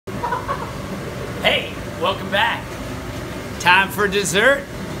Welcome back. Time for dessert.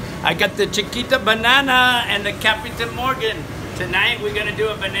 I got the Chiquita banana and the Captain Morgan. Tonight we're gonna do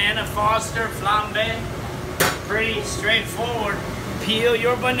a banana Foster Flambé. Pretty straightforward. Peel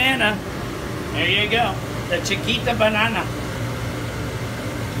your banana. There you go. The Chiquita banana.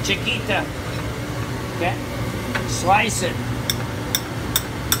 Chiquita. Okay. Slice it.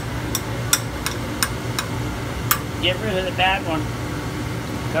 Get rid of the bad one.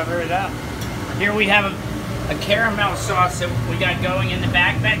 Cover it up. Here we have a caramel sauce that we got going in the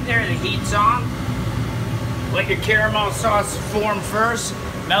back there. The heat's on. Let your caramel sauce form first.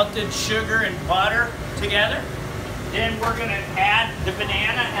 Melted sugar and butter together. Then we're gonna add the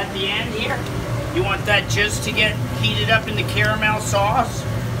banana at the end here. You want that just to get heated up in the caramel sauce.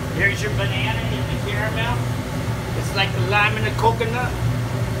 There's your banana in the caramel. It's like the lime in the coconut.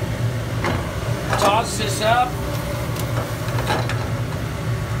 Toss this up.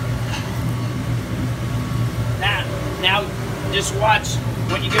 Now, just watch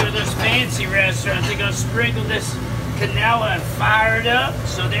when you go to those fancy restaurants. They're gonna sprinkle this canela and fire it up.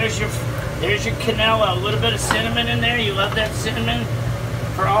 So there's your canela. A little bit of cinnamon in there. You love that cinnamon.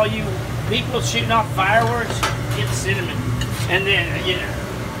 For all you people shooting off fireworks, get cinnamon. And then, you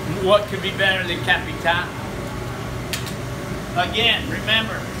know, what could be better than Capitan? Again,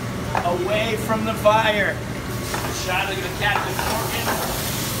 remember, away from the fire. A shot of the Captain Morgan.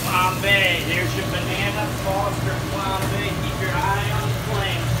 Flambé. There's your banana Foster Flambé. Keep your eye on the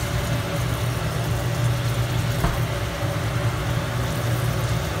flame.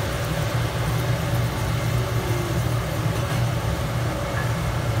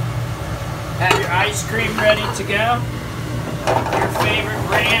 Have your ice cream ready to go. Your favorite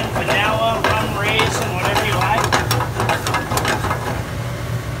brand, vanilla, rum raisin, whatever you like.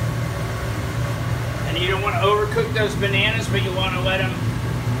 And you don't want to overcook those bananas, but you want to let them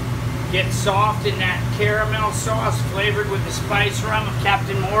get soft in that caramel sauce flavored with the spice rum of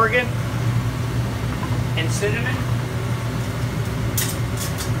Captain Morgan and cinnamon.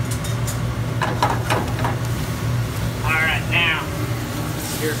 Alright, now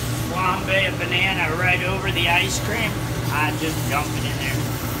your flambé of banana right over the ice cream. I just dump it in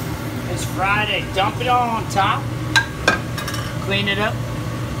there. It's Friday. Dump it all on top. Clean it up.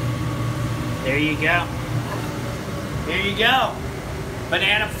 There you go. There you go.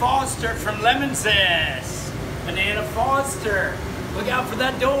 Banana Foster from Lemon Zest. Banana Foster. Look out for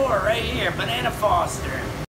that door right here. Banana Foster.